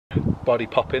body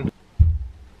popping.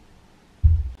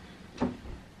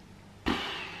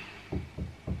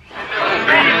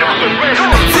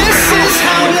 This is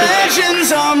how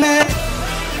legends are made.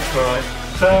 Right,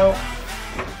 so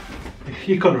if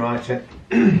you couldn't write it.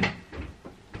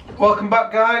 Welcome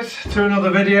back, guys, to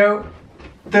another video.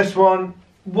 This one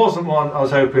wasn't one I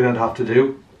was hoping I'd have to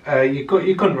do. You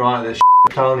couldn't write this,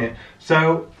 I'm telling you.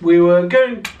 So we were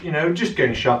going, you know, just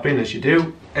going shopping as you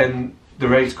do in the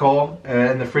race car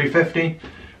in the 350.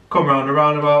 Come round a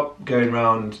roundabout, going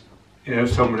round, you know,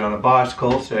 somebody on a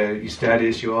bicycle, so you're steady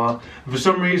as you are. And for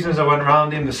some reason, as I went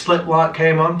round him, the slip light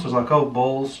came on, so I was like, oh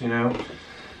balls, you know.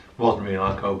 Wasn't really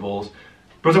like oh balls.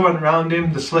 But as I went round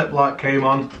him, the slip light came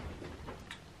on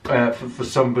for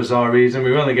some bizarre reason.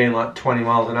 We were only going like 20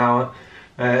 miles an hour,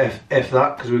 if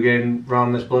that, because we were going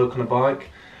round this bloke on a bike.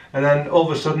 And then all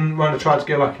of a sudden, when I tried to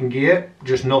go back in gear,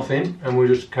 just nothing, and we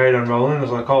just carried on rolling. I was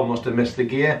like, oh, I must have missed the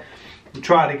gear. We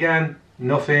tried again,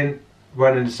 nothing.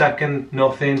 Went into second,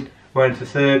 nothing. Went to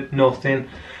third, nothing.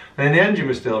 And then the engine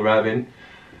was still revving.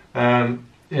 Yeah,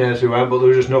 as we went, but there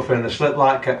was just nothing. And the slip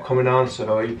light kept coming on,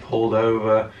 so he pulled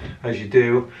over, as you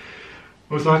do.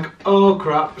 I was like, oh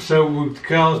crap, so the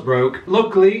car's broke.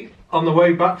 Luckily, on the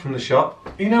way back from the shop,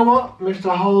 you know what? Missed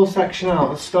the whole section out.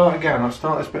 Let's start again. I'll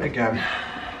start this bit again.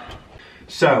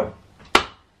 So,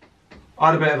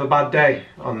 I had a bit of a bad day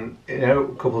on, you know,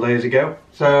 a couple of days ago.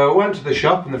 So I went to the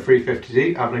shop in the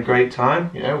 350Z, having a great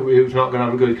time. You know, who's not going to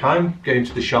have a good time going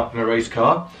to the shop in a race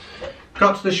car?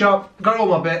 Got to the shop, got all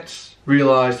my bits,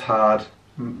 realised I'd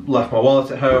left my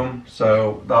wallet at home,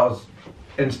 so that was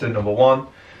instant number one.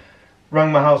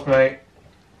 Rang my housemate.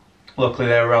 Luckily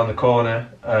they were around the corner,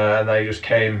 and they just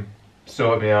came,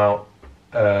 sorted me out,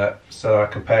 so I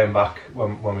could pay them back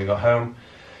when we got home.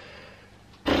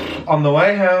 On the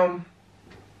way home,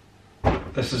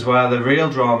 this is where the real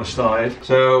drama started.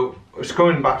 So I was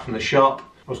coming back from the shop,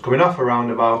 I was coming off a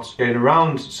roundabout, going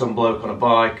around some bloke on a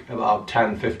bike about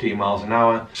 10-15 miles an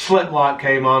hour. Slip light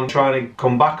came on, trying to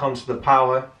come back onto the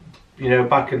power, you know,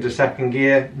 back into second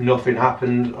gear. Nothing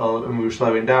happened, and we were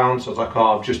slowing down, so I was like,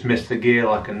 oh, I've just missed the gear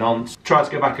like a nonce. Tried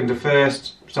to go back into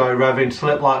first, started revving,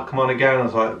 slip light come on again. I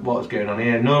was like, what's going on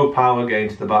here? No power going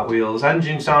to the back wheels.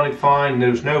 Engine sounded fine,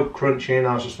 there was no crunching.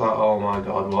 I was just like, oh my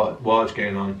god, what's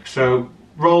going on? So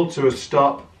rolled to a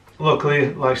stop.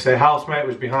 Luckily, like I say, housemate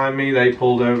was behind me. They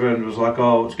pulled over and was like,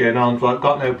 oh, what's going on? Like,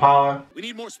 got no power. We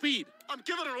need more speed. I'm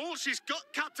giving her all she's got,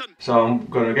 Captain. So I'm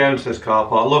going to go into this car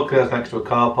park. Luckily, that's next to a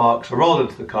car park. So I rolled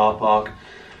into the car park,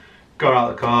 got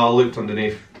out of the car, looked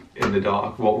underneath in the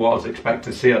dark. What I was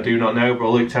expecting to see, I do not know, but I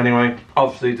looked anyway.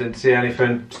 Obviously, didn't see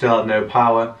anything. Still had no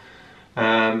power.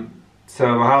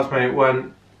 So my housemate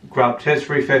went, grabbed his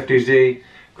 350Z,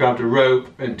 grabbed a rope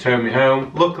and towed me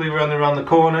home. Luckily we're only around the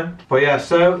corner. But yeah,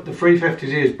 so the 350Z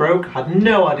is broke. Had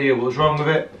no idea what was wrong with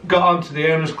it. Got onto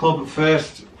the owners club at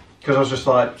first because I was just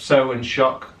like so in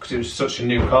shock because it was such a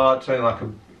new car. It's only like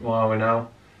what are we now?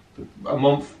 A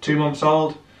month, 2 months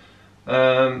old.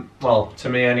 Well, to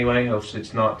me anyway. Obviously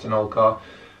it's not, it's an old car.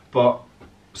 But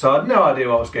so I had no idea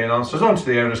what was going on. So I was onto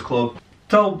the owners club.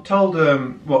 Told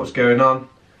what was going on.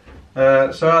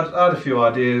 So I had a few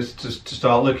ideas to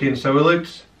start looking. So we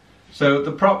looked. So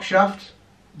the prop shaft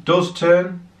does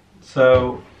turn,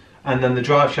 so, and then the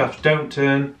drive shafts don't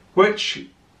turn, which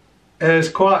is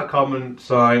quite a common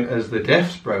sign as the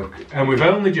diff's broke. And we've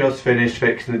only just finished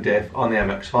fixing the diff on the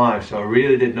MX-5, so I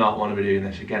really did not want to be doing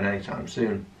this again anytime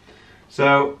soon.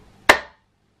 So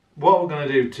what we're going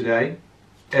to do today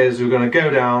is we're going to go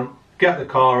down, get the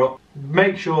car up,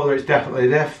 make sure that it's definitely a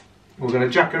diff. We're going to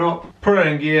jack it up, put it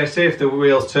in gear, see if the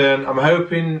wheels turn. I'm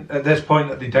hoping at this point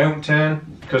that they don't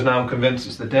turn, because now I'm convinced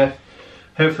it's the diff.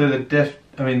 Hopefully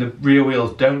the rear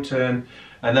wheels don't turn,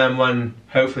 and then when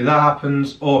hopefully that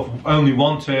happens, or if only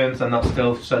one turns, then that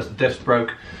still says the diff's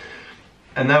broke.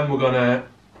 And then we're going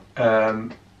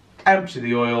to empty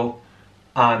the oil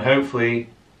and hopefully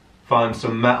find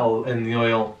some metal in the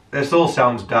oil. This all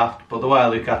sounds daft, but the way I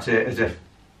look at it is if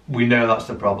we know that's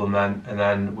the problem then, and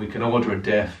then we can order a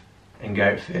diff and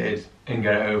get it fitted and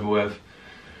get it over with.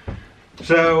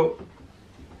 So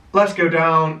let's go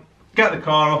down, get the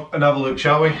car up and have a look,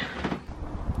 shall we?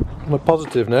 On a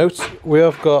positive note, we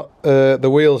have got the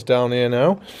wheels down here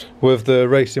now with the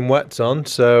racing wets on,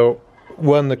 so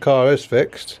when the car is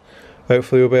fixed,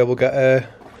 hopefully we'll be able to get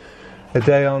a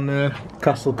day on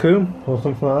Castle Combe or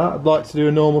something like that. I'd like to do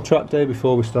a normal track day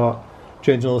before we start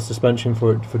changing all the suspension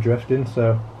for drifting,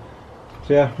 so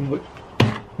yeah, I'm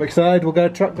excited. We'll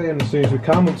get a track day in as soon as we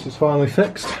can once it's finally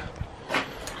fixed.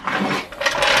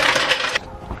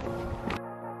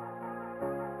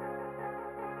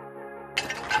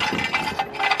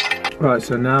 Right,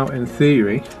 so now in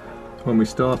theory when we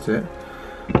start it,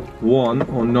 one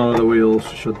or none of the wheels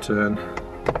should turn.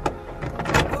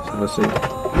 So let's see.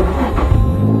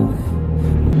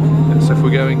 So if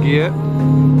we go in gear,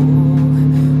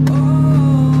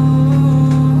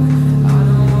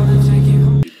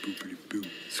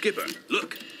 Skipper,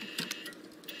 look.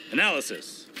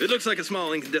 Analysis. It looks like a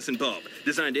small incandescent bulb,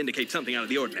 designed to indicate something out of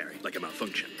the ordinary, like a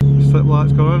malfunction. slip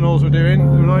light's gone on, all we're doing,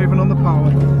 we're not even on the power.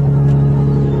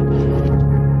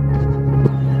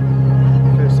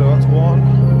 Okay, so that's one.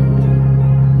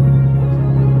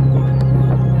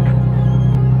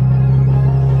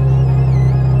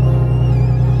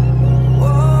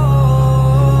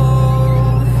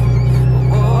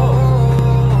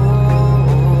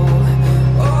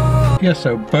 Yeah,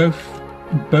 so both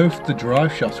the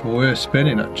drive shafts were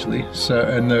spinning actually, so,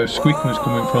 and the squeaking was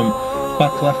coming from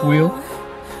back left wheel,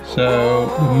 so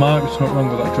there might be something wrong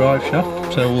with that drive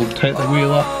shaft, so we'll take the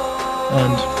wheel off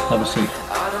and obviously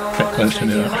get close to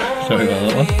that. Sorry about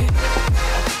that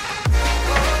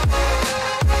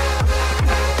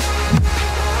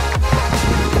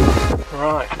one.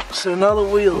 Right, so now the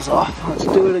wheel's off, let's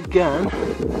do it again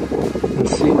and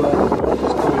see where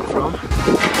it's coming from.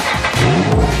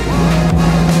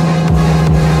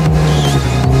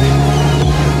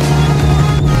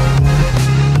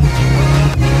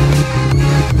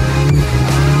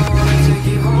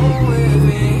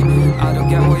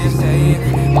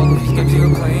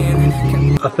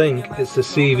 I think it's the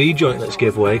CV joint that's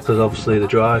giveaway because obviously the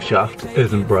drive shaft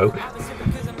isn't broke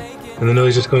and the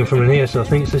noise is coming from in here, so I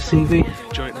think it's the CV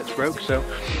joint that's broke. So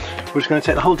we're just going to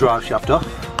take the whole drive shaft off.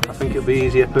 I think it'll be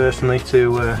easier personally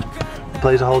to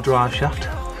replace the whole drive shaft.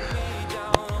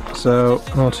 So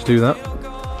in order to do that,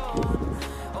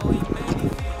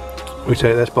 we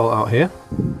take this bolt out here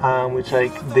and we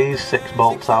take these 6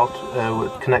 bolts out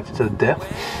connected to the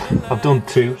diff. I've done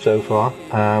 2 so far.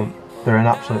 They're an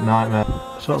absolute nightmare.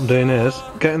 So what I'm doing is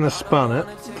getting the spanner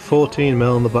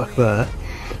 14mm on the back there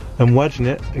and wedging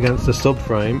it against the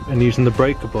subframe and using the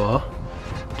breaker bar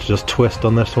to just twist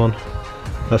on this one.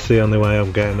 That's the only way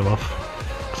I'm getting them off,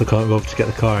 because I can't go up to get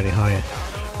the car any higher.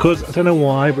 Because I don't know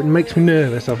why, but it makes me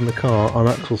nervous having the car on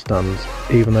axle stands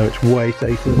even though it's way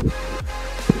safer.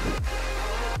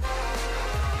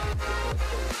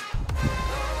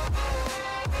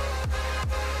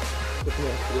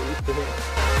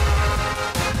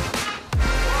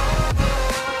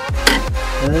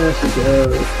 There she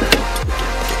goes.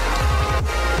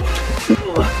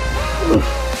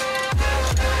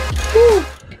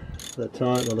 They're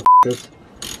tight, motherfuckers.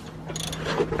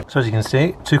 So as you can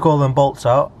see, took all them bolts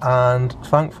out, and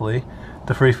thankfully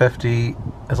the 350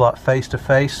 is like face to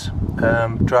face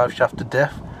drive shaft to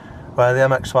diff, where the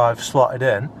MX-5 slotted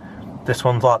in. This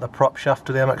one's like the prop shaft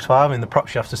to the MX-5. I mean, the prop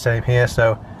shaft's the same here,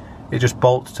 so it just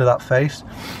bolts to that face.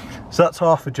 So that's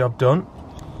half the job done.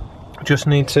 Just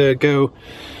need to go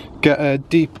get a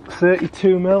deep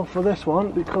 32mm for this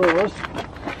one, because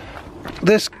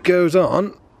this goes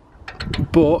on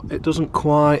but it doesn't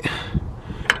quite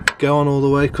go on all the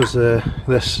way, because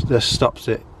this stops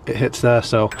it, it hits there,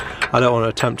 so I don't want to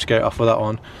attempt to get it off with that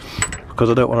one because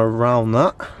I don't want to round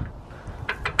that,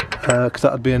 because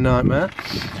that would be a nightmare.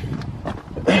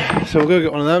 So we'll go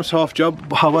get one of them, it's half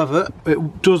job. However,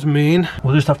 it does mean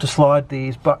we'll just have to slide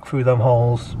these back through them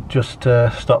holes just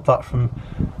to stop that from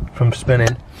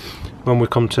spinning when we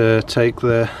come to take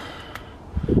this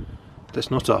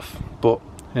nut off. But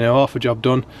you know, half a job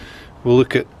done. We'll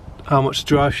look at how much the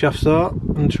drive shafts are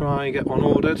and try and get one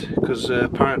ordered, because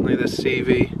apparently this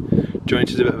CV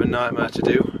joint is a bit of a nightmare to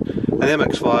do. And the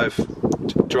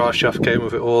MX-5 drive shaft came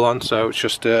with it all on, so it's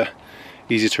just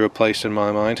easy to replace in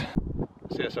my mind.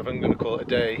 So yes, I think I'm going to call it a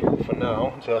day for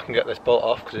now until I can get this bolt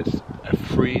off, because it's a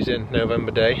freezing November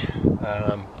day and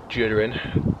I'm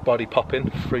jittering, body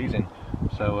popping, freezing.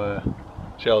 So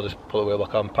I'll just pull the wheel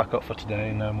back on, pack up for today,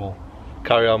 and then we'll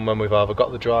carry on when we've either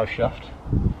got the drive shaft,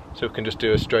 so we can just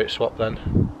do a straight swap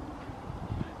then.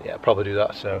 Yeah, probably do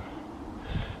that, so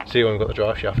see you when we've got the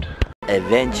drive shaft.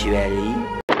 Eventually.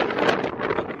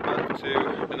 Welcome back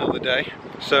to another day.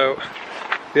 So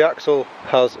the axle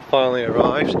has finally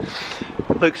arrived.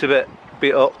 Looks a bit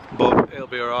beat up, but it'll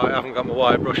be alright. I haven't got my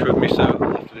wire brush with me, so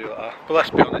I'll have to do that. But let's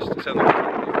be honest, it's only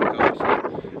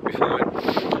it'll be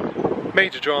fine.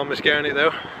 Major dramas getting it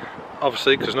though,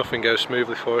 obviously, because nothing goes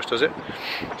smoothly for us, does it?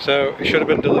 So it should have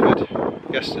been delivered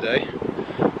yesterday,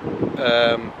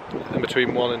 in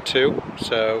between 1 and 2.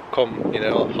 So come, you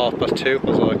know, 2:30. I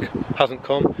was like, hasn't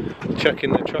come.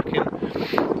 Checking the tracking.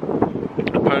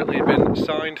 Apparently it'd been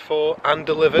signed for and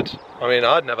delivered. I mean,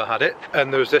 I'd never had it,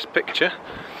 and there was this picture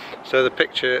So the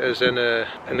picture is in a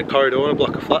corridor in a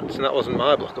block of flats, and that wasn't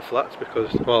my block of flats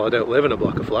because, well, I don't live in a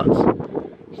block of flats.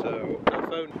 So I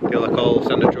phoned the call,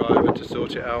 send a driver to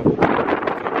sort it out.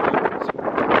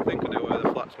 I think I know where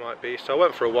the flats might be, so I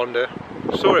went for a wander,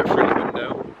 saw it through the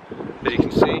window, as you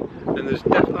can see, and there's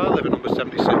I live at number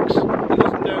 76, and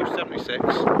there's no 76 in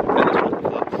this block of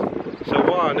flats. So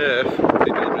why on earth they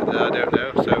delivered it there, I don't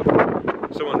know. So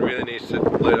someone really needs to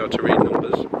learn how to read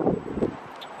numbers.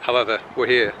 However, we're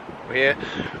here,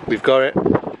 we've got it.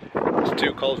 It's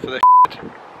too cold for this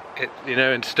shit. You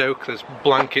know, in Stoke there's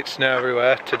blanket snow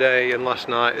everywhere. Today and last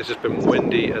night it's just been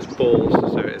windy as balls,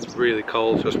 so it's really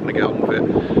cold, so I just want to get on with it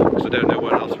because I don't know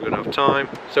when else we're going to have time.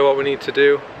 So what we need to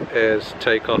do is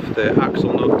take off the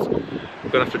axle nuts.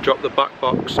 We're going to have to drop the back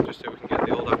box just so we can get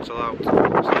the old axle out,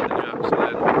 slide the new axle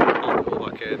in, pull it all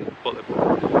back in, put the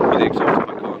exhaust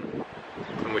back on,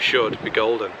 and we should be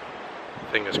golden.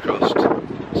 Fingers crossed.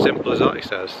 Simple as that, he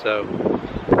says, so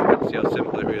let's see how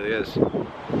simple it really is.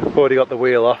 I've already got the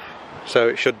wheel off, so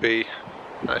it should be,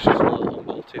 that's just a little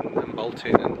unbolting and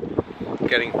bolting and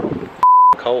getting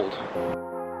cold.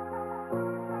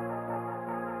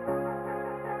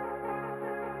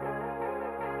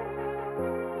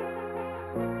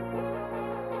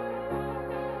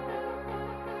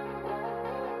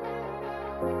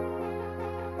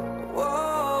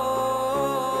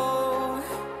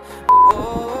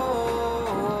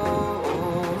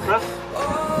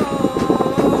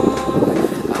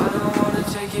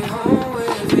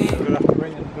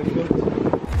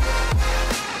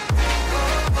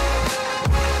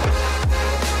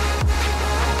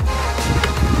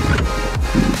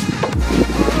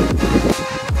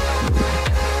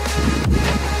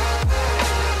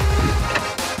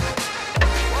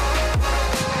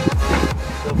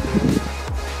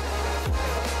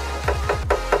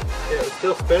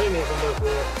 Still spinning even with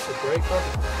the brake on.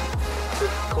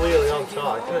 It's clearly on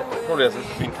tight, isn't it? Probably hasn't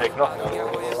been taken off now.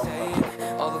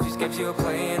 All of these games you're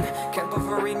playing, can't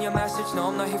bother reading your message. No,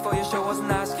 I'm not here for your show,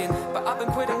 wasn't asking. But I've been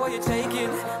quitting what you're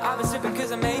taking. I've been sipping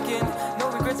cause I'm making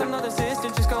no regrets, I'm not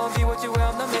assistant. Just go and be what you will,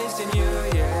 I'm not missing you,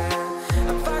 yeah.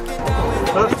 I'm fucking down with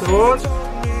all that's the one.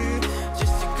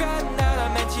 Just to grab that I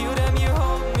met you, them you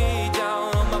hold me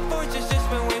down. All my fortune's just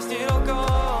been wasted or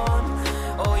gone.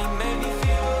 Oh, you made me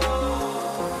feel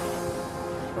alone.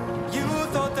 You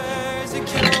thought there's a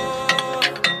cure,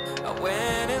 I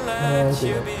went and let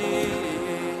you be.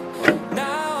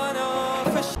 Now I know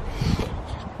for sure.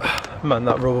 Man,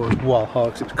 that rubber was well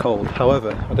hard because it's cold.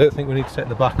 However, I don't think we need to take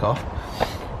the back off.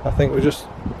 I think we're just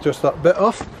that bit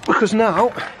off, because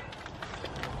now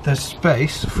there's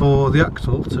space for the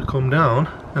axle to come down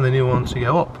and the new one to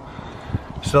go up.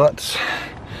 So let's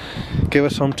give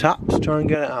it some taps, try and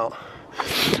get it out.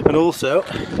 And also,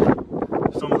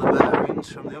 some of the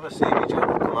bearings from the other CVJ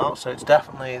have come out, so it's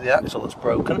definitely the axle that's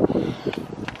broken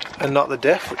and not the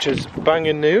diff, which is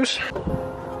banging news.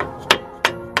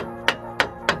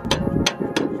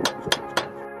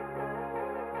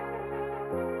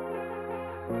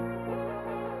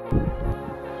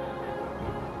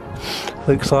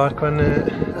 Looks like when it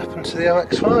happened to the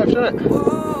MX-5, doesn't it?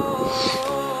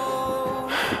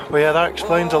 But yeah, that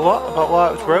explains a lot about why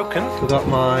it was broken. I've got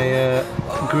my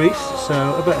grease,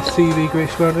 so a bit of CV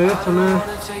grease won't hurt on there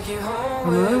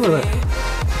with it.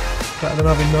 Better than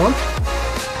having none.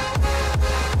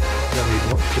 Don't need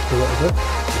much, just a little bit.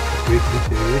 Grease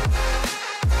material.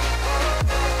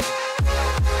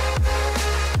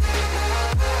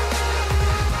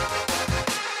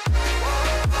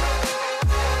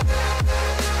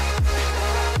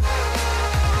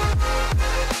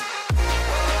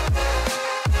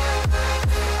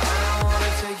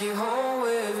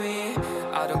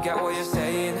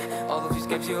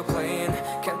 You're playing,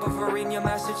 can't bother reading your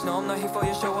message. No, I'm not here for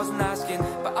your show, wasn't asking.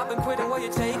 But I've been quitting what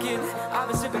you're taking. I've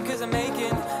been sipping cause I'm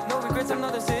making no regrets, I'm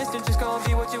not assistant. Just go and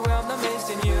be what you will, I'm not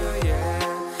missing you,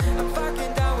 yeah. I'm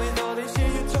fucking down with all this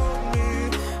shit you told me.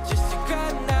 Just to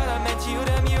grab that I met you,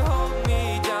 them you hold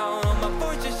me down. All my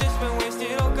fortune's just been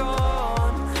wasted or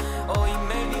gone. Oh, you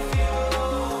made me feel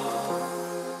alone.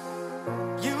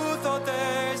 You thought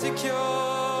there's a cure,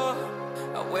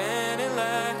 I went and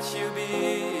let you be.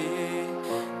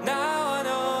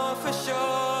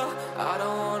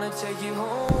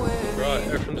 Right,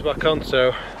 everything's back on,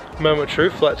 so moment of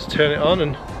truth, let's turn it on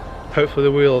and hopefully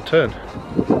the wheel will turn.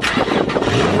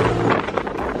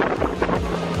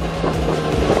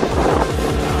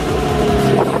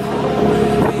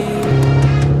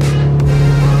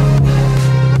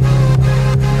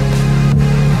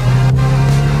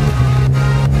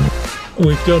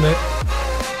 We've done it.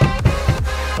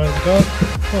 Thank God.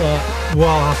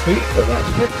 Well happy that that's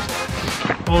fixed.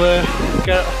 we'll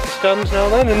get it off the stands now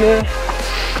then and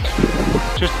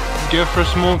just go for a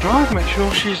small drive, make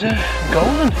sure she's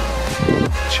golden.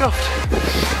 Chuffed.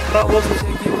 That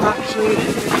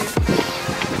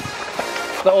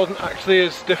wasn't actually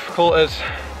as difficult as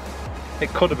it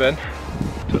could have been,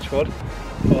 touch wood,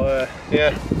 but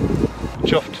yeah,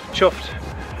 chuffed.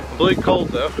 I'm bloody cold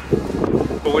though,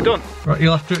 but we're done. Right,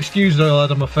 you'll have to excuse the oil I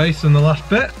had on my face in the last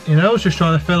bit, you know, I was just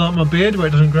trying to fill out my beard where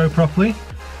it doesn't grow properly.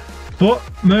 But,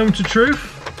 moment of truth,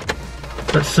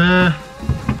 let's see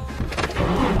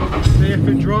if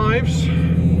it drives.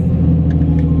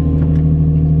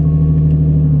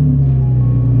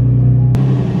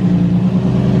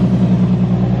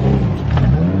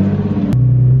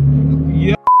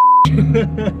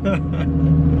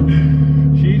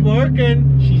 She's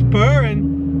working, she's purring,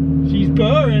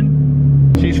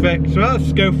 she's fixed. So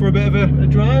let's go for a bit of a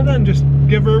drive then, just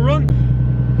give her a run.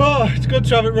 Oh, it's good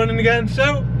to have it running again.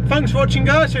 So, thanks for watching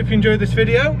guys, hope you enjoyed this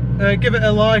video. Give it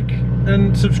a like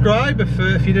and subscribe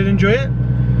if you did enjoy it.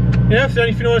 You know, if there's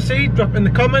anything you want to see, drop it in the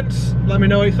comments, let me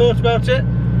know what you thought about it.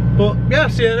 But yeah,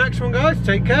 see you in the next one guys,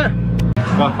 take care.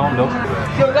 Back on, though.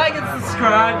 Yo, like and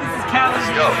subscribe. This is Callum. Let's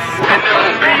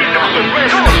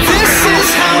go.